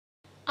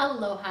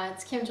Aloha,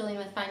 it's Kim Jillian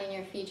with Finding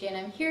Your Fiji, and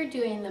I'm here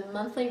doing the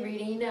monthly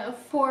reading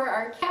for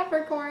our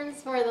Capricorns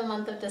for the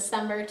month of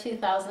December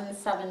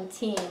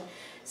 2017.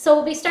 So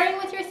we'll be starting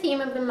with your theme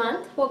of the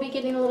month. We'll be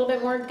getting a little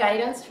bit more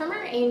guidance from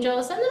our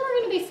angels, and then we're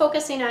going to be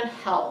focusing on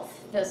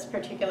health this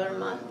particular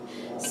month.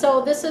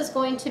 So this is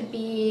going to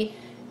be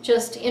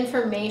just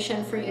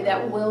information for you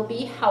that will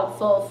be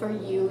helpful for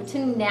you to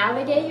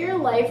navigate your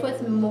life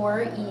with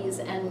more ease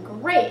and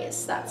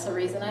grace. That's the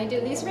reason I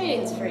do these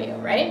readings for you,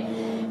 right?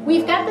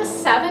 We've got the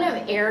Seven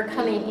of Air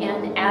coming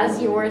in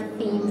as your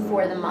theme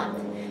for the month.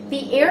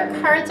 The air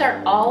cards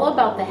are all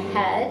about the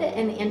head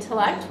and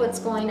intellect, what's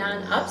going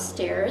on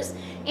upstairs.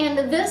 And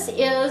this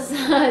is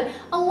a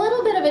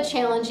little bit of a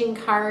challenging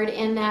card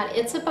in that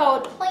it's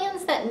about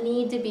plans that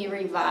need to be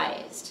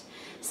revised.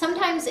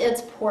 Sometimes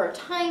it's poor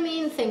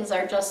timing, things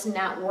are just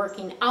not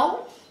working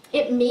out.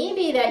 It may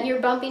be that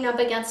you're bumping up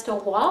against a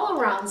wall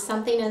around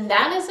something, and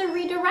that is a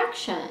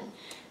redirection,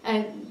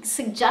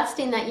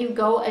 suggesting that you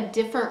go a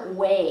different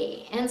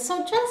way. And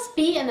so just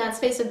be in that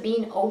space of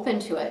being open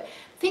to it.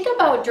 Think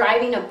about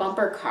driving a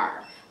bumper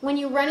car. When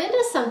you run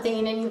into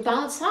something and you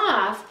bounce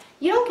off,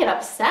 you don't get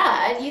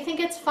upset. You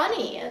think it's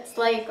funny. It's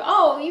like,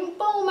 oh,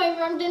 boom, I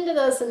bumped into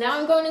this and now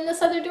I'm going in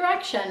this other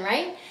direction,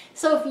 right?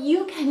 So if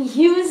you can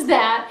use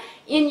that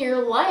in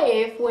your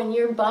life when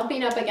you're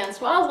bumping up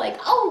against walls, like,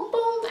 oh,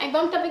 boom, I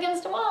bumped up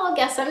against a wall,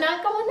 guess I'm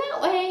not going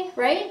that way,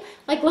 right?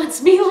 Like, let's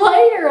be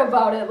lighter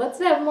about it. Let's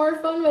have more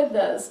fun with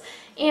this.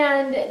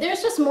 And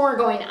there's just more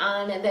going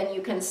on than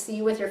you can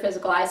see with your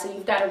physical eye, so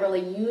you've got to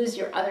really use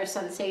your other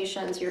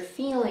sensations, your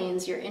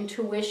feelings, your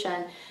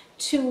intuition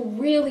to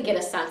really get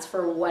a sense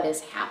for what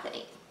is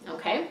happening,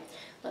 okay?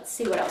 Let's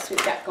see what else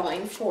we've got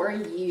going for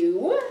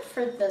you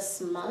for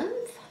this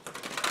month.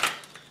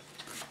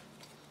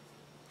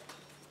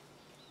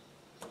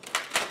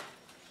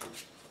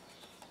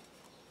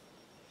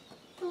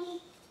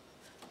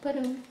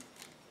 Ba-doom,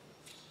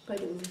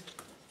 ba-doom.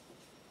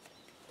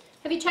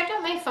 Have you checked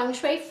out my Feng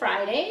Shui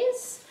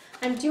Fridays?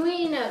 I'm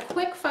doing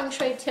quick Feng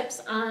Shui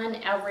tips on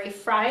every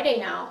Friday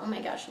now. Oh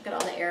my gosh, look at all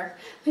the air.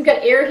 We've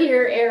got air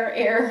here,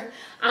 air.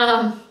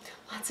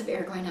 Lots of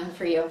air going on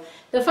for you.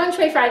 The Feng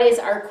Shui Fridays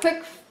are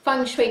quick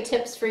Feng Shui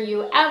tips for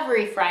you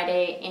every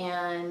Friday,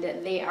 and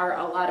they are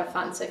a lot of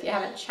fun. So if you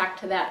haven't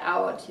checked that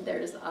out,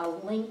 there's a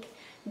link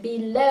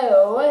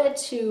below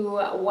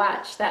to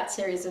watch that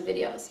series of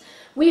videos.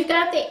 We've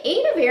got the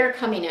Eight of Air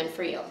coming in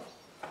for you.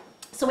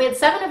 So we had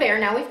Seven of Air,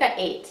 now we've got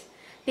Eight.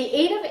 The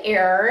Eight of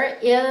Air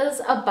is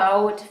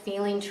about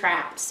feeling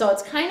trapped. So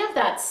it's kind of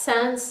that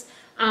sense,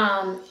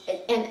 an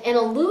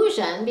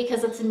illusion,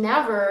 because it's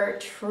never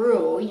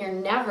true, you're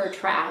never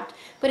trapped,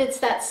 but it's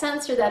that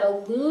sense or that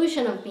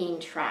illusion of being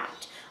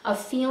trapped, of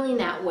feeling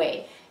that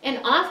way. And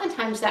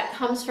oftentimes that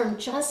comes from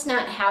just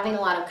not having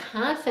a lot of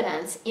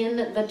confidence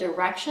in the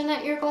direction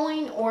that you're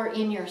going or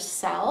in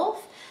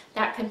yourself.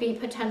 That could be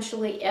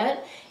potentially it.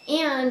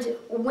 And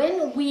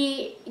when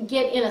we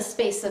get in a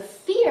space of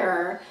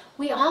fear,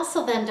 we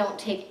also then don't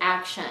take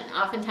action.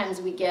 Oftentimes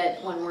we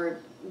get, when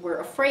we're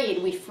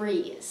afraid, we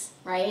freeze,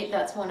 right?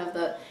 That's one of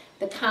the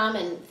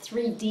common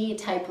 3D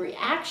type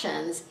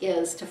reactions,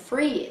 is to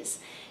freeze.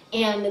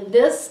 And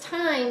this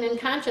time in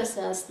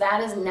consciousness,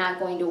 that is not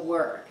going to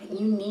work.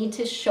 You need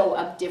to show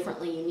up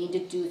differently. You need to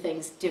do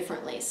things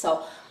differently.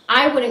 So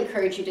I would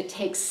encourage you to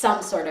take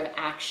some sort of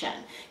action.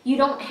 You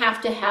don't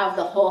have to have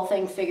the whole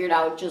thing figured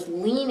out. Just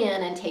lean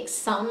in and take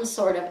some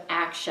sort of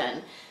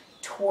action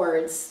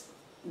towards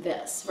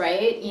this,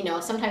 right? You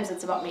know, sometimes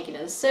it's about making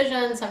a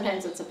decision.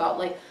 Sometimes it's about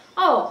like,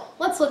 oh,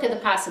 let's look at the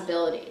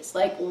possibilities.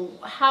 Like,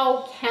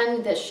 how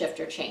can this shift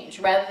or change?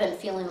 Rather than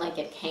feeling like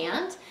it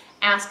can't,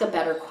 ask a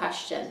better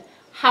question.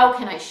 How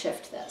can I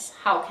shift this?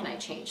 How can I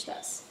change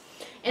this?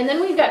 And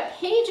then we've got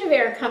Page of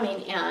Air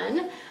coming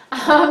in.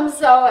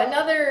 So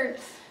another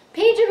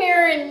Page of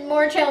Air and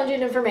more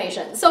challenging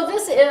information. So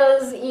this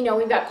is, you know,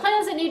 we've got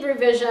plans that need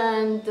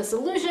revision, this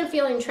illusion of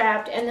feeling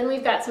trapped, and then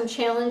we've got some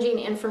challenging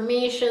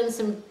information,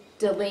 some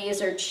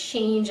delays or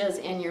changes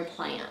in your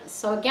plans.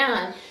 So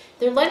again,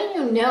 they're letting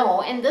you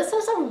know, and this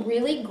is a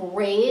really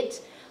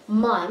great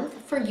month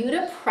for you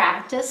to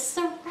practice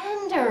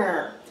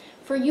surrender,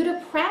 for you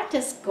to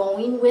practice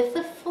going with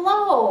the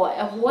flow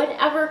of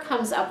whatever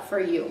comes up for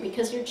you,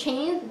 because your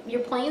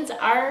plans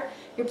are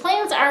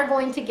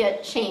going to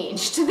get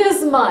changed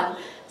this month.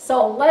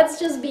 So let's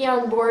just be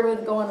on board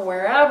with going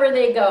wherever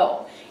they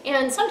go.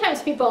 And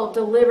sometimes people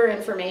deliver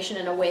information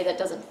in a way that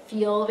doesn't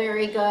feel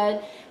very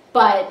good,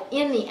 but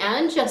in the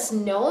end, just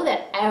know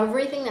that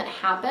everything that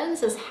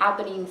happens is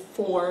happening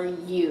for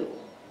you.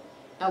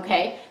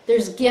 Okay?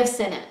 There's gifts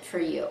in it for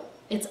you.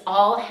 It's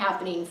all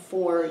happening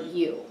for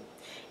you.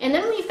 And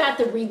then we've got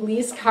the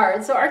release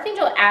card. So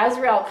Archangel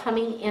Azrael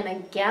coming in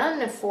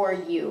again for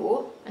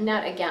you.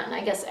 Not again,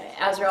 I guess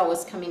Azrael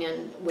was coming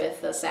in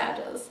with the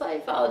Sagittarius. I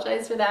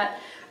apologize for that.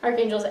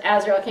 Archangel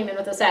Azrael came in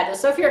with the Sagittarius.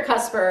 So if you're a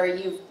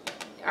cusper,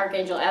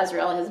 Archangel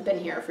Azrael has been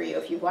here for you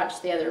if you've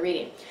watched the other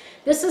reading.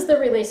 This is the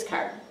release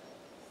card.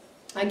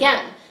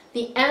 Again,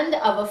 the end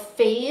of a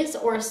phase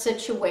or a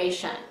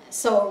situation.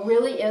 So it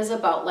really is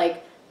about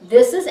like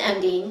this is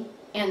ending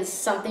and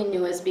something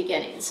new is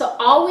beginning. So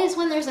always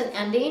when there's an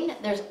ending,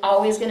 there's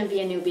always going to be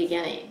a new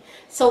beginning.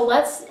 So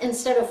let's,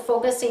 instead of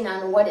focusing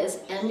on what is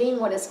ending,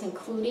 what is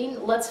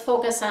concluding, let's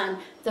focus on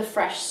the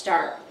fresh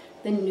start,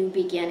 the new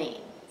beginning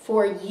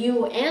for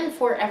you and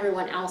for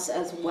everyone else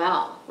as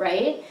well,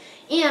 right?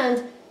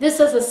 And this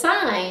is a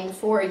sign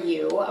for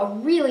you, a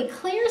really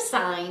clear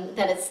sign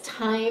that it's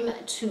time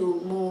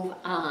to move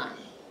on.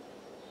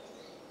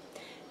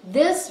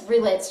 This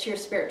relates to your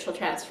spiritual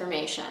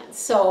transformation.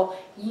 So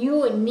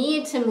you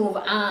need to move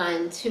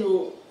on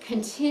to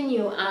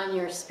continue on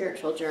your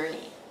spiritual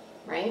journey,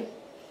 right?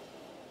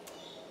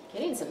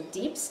 Getting some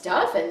deep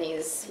stuff in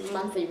these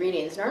monthly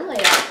readings.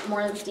 Normally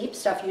more deep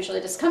stuff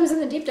usually just comes in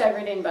the deep dive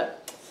reading,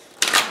 but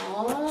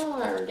oh,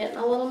 we're getting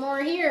a little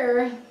more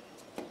here.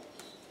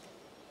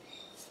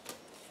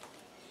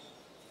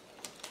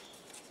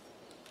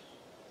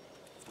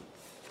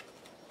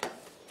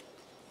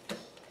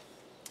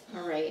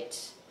 All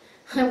right.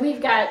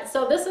 We've got,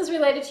 so this is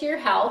related to your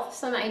health,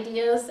 some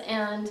ideas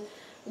and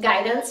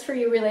guidance for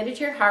you related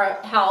to your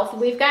health.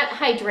 We've got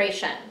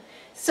hydration.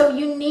 So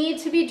you need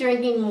to be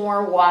drinking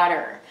more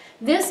water.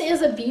 This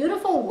is a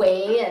beautiful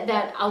way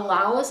that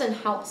allows and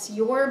helps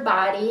your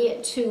body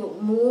to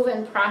move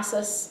and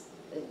process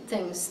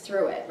things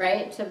through it,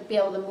 right? To be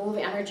able to move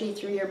energy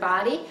through your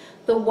body.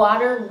 The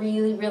water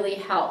really, really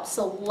helps.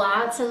 So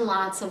lots and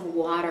lots of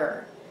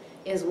water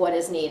is what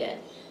is needed.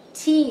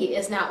 Tea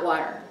is not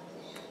water.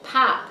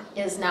 Pop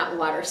is not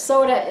water.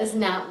 Soda is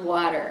not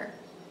water,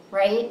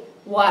 right?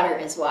 Water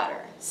is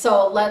water.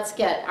 So let's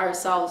get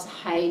ourselves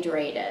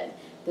hydrated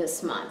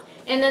this month.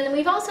 And then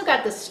we've also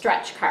got the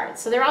stretch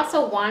cards. So they're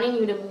also wanting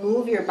you to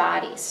move your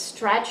body,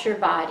 stretch your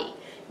body.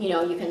 You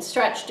know, you can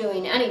stretch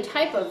doing any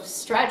type of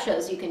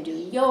stretches. You can do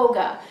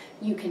yoga.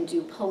 You can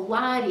do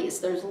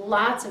Pilates. There's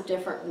lots of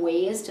different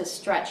ways to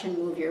stretch and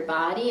move your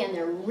body, and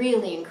they're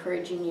really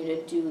encouraging you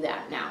to do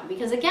that now.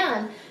 Because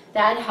again,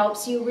 that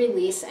helps you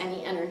release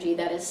any energy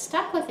that is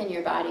stuck within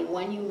your body.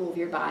 When you move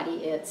your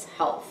body, it's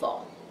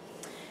helpful.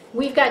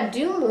 We've got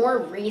do more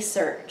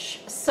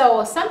research.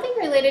 So something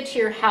related to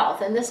your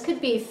health, and this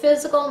could be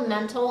physical,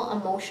 mental,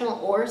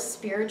 emotional, or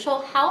spiritual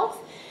health.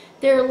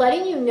 They're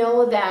letting you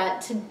know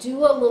that to do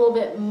a little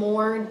bit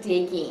more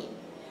digging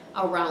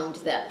around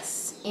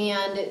this.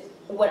 And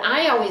what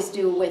I always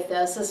do with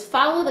this is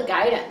follow the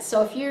guidance.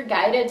 So if you're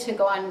guided to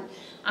go on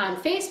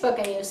Facebook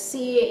and you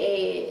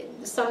see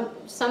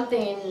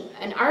something,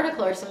 an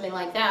article or something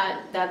like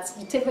that, that's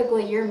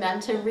typically you're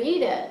meant to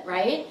read it,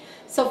 right?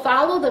 So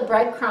follow the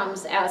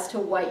breadcrumbs as to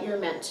what you're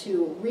meant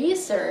to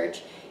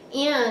research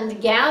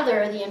and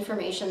gather the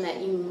information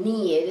that you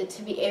need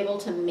to be able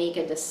to make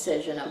a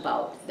decision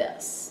about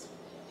this,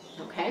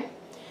 okay?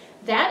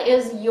 That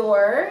is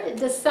your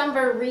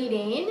December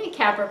reading,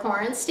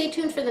 Capricorn. Stay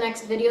tuned for the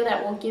next video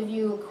that will give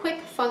you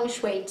quick feng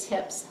shui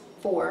tips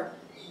for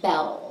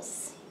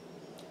bells.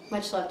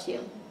 Much love to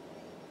you.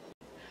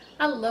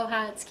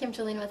 Aloha, it's Kim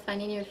Jolene with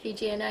Finding Your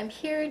Fiji, and I'm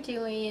here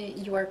doing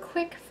your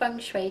quick feng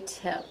shui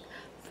tip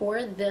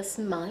for this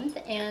month.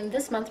 And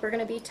this month we're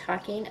going to be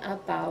talking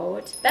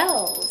about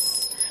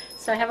bells.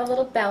 So I have a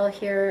little bell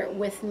here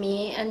with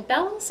me, and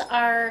bells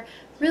are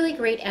really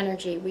great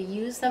energy. We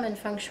use them in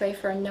feng shui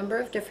for a number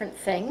of different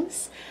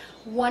things.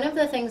 One of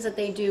the things that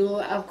they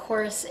do, of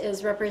course,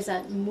 is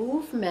represent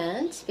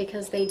movement,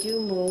 because they do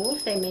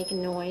move, they make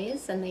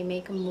noise, and they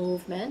make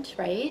movement,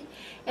 right?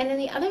 And then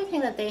the other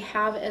thing that they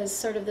have is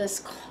sort of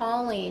this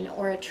calling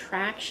or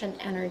attraction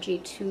energy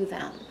to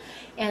them.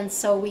 And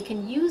so we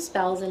can use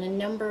bells in a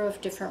number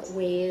of different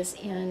ways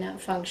in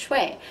feng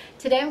shui.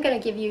 Today I'm going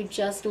to give you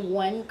just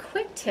one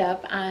quick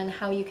tip on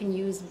how you can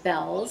use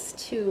bells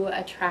to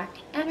attract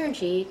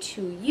energy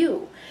to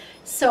you.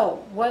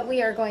 So what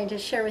we are going to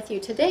share with you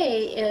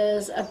today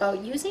is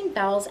about using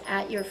bells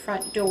at your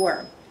front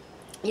door.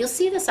 You'll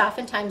see this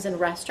oftentimes in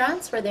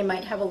restaurants where they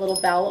might have a little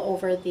bell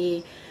over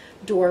the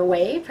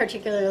doorway,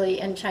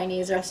 particularly in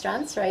Chinese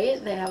restaurants,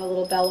 right? They have a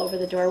little bell over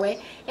the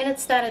doorway, and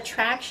it's that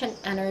attraction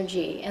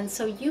energy. And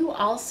so you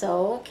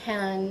also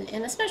can,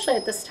 and especially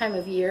at this time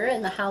of year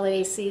in the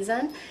holiday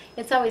season,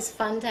 it's always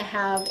fun to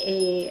have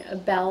a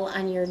bell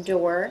on your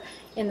door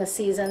in the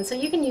season. So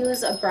you can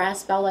use a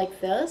brass bell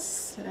like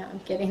this.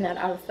 I'm getting that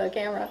out of the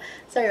camera.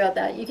 Sorry about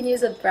that. You can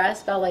use a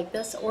brass bell like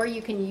this, or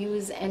you can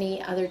use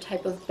any other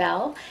type of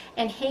bell,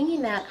 and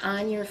hanging that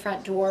on your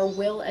front door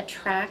will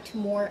attract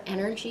more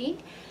energy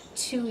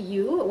to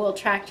you. It will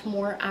attract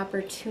more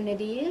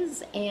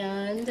opportunities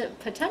and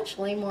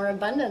potentially more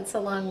abundance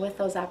along with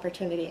those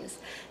opportunities.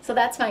 So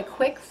that's my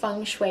quick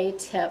feng shui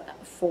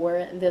tip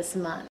for this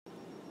month.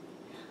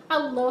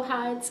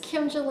 Aloha, it's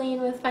Kim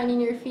Jolene with Finding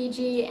Your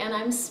Fiji, and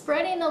I'm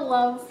spreading the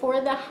love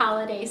for the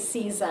holiday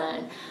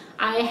season.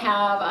 I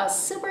have a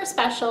super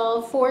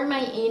special for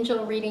my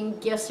angel reading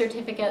gift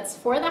certificates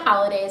for the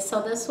holidays.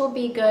 So this will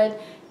be good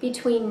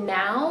between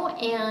now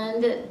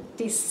and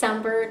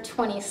December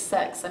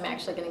 26th. I'm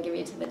actually going to give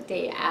you to the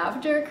day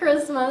after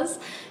Christmas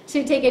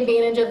to take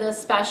advantage of this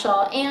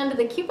special. And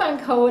the coupon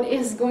code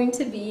is going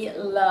to be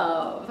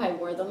LOVE. I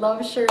wore the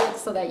LOVE shirt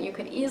so that you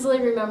could easily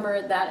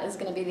remember that is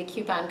going to be the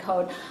coupon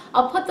code.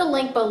 I'll put the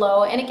link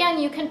below. And again,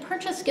 you can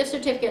purchase gift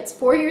certificates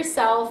for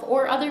yourself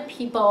or other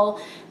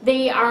people.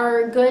 They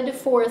are good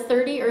for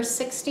 30 or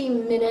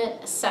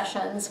 60-minute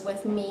sessions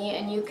with me,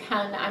 and you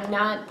can, I'm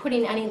not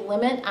putting any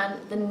limit on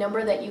the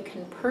number that you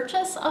can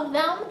purchase of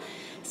them.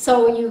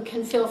 So you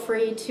can feel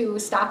free to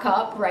stock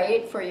up,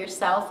 right, for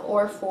yourself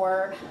or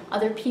for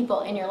other people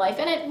in your life.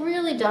 And it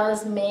really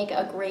does make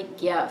a great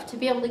gift to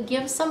be able to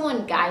give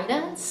someone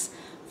guidance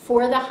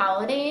for the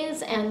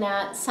holidays and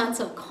that sense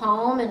of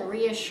calm and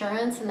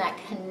reassurance and that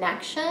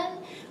connection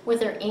with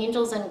their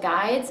angels and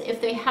guides.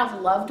 If they have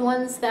loved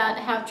ones that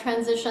have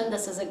transitioned,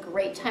 this is a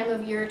great time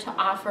of year to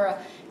offer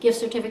a gift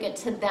certificate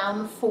to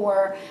them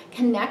for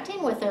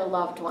connecting with their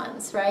loved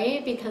ones,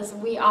 right? Because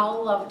we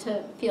all love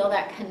to feel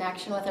that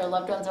connection with our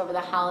loved ones over the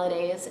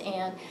holidays,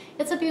 and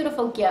it's a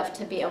beautiful gift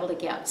to be able to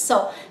give.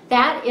 So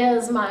that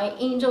is my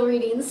angel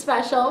reading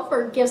special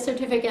for gift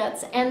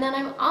certificates. And then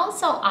I'm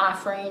also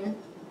offering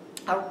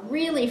a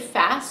really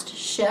fast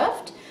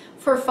shift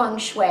for Feng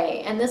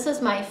Shui, and this is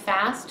my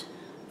fast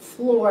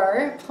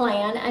floor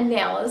plan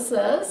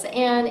analysis,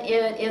 and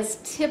it is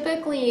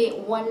typically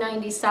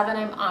 $197.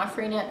 I'm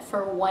offering it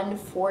for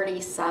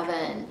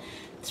 $147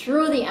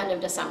 through the end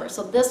of December.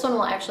 So this one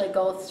will actually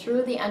go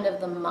through the end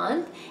of the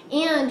month,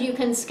 and you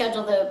can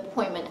schedule the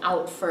appointment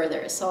out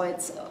further. So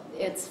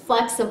it's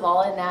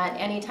flexible in that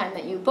anytime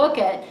that you book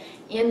it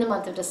in the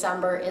month of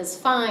December is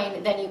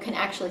fine. Then you can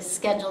actually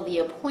schedule the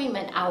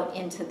appointment out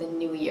into the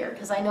new year,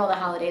 because I know the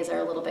holidays are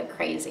a little bit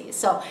crazy.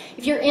 So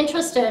if you're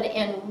interested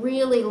in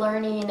really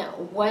learning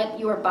what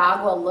your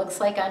bagua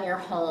looks like on your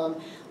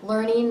home,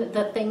 learning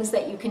the things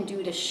that you can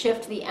do to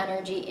shift the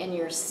energy in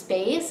your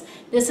space,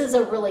 this is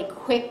a really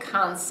quick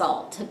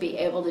consult to be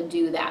able to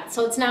do that.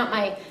 So it's not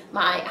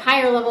my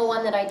higher level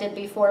one that I did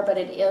before, but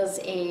it is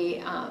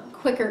a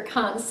quicker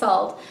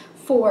consult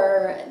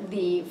for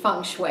the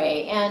Feng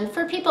Shui. And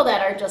for people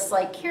that are just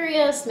like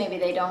curious, maybe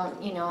they don't,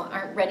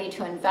 aren't ready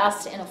to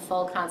invest in a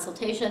full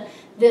consultation,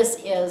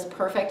 this is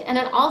perfect. And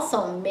it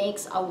also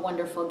makes a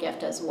wonderful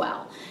gift as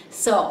well.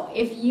 So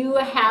if you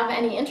have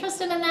any interest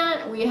in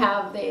that, we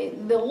have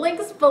the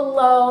links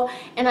below,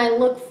 and I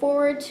look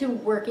forward to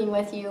working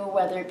with you,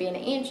 whether it be an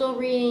angel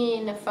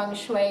reading, Feng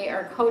Shui,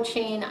 or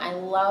coaching. I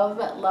love,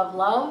 love,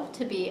 love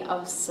to be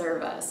of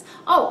service.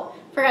 Oh,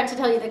 forgot to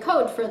tell you the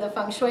code for the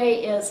Feng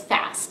Shui is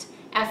FAST.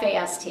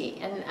 F-A-S-T,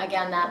 and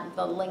again,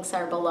 the links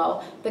are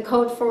below. The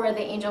code for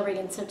the angel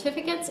reading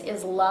certificates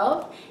is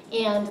LOVE,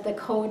 and the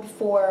code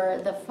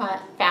for the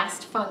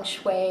fast Feng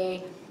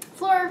Shui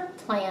floor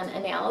plan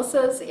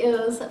analysis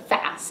is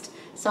FAST.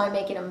 So I'm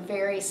making them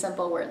very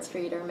simple words for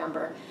you to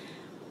remember.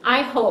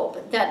 I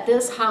hope that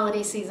this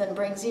holiday season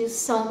brings you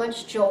so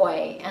much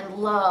joy and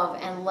love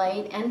and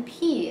light and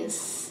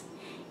peace,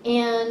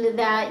 and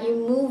that you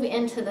move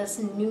into this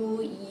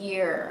new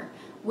year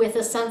with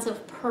a sense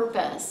of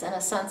purpose and a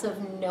sense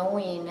of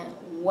knowing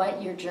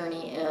what your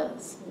journey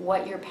is,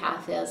 what your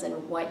path is,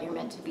 and what you're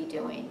meant to be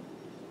doing.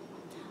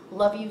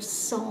 Love you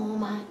so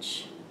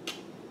much.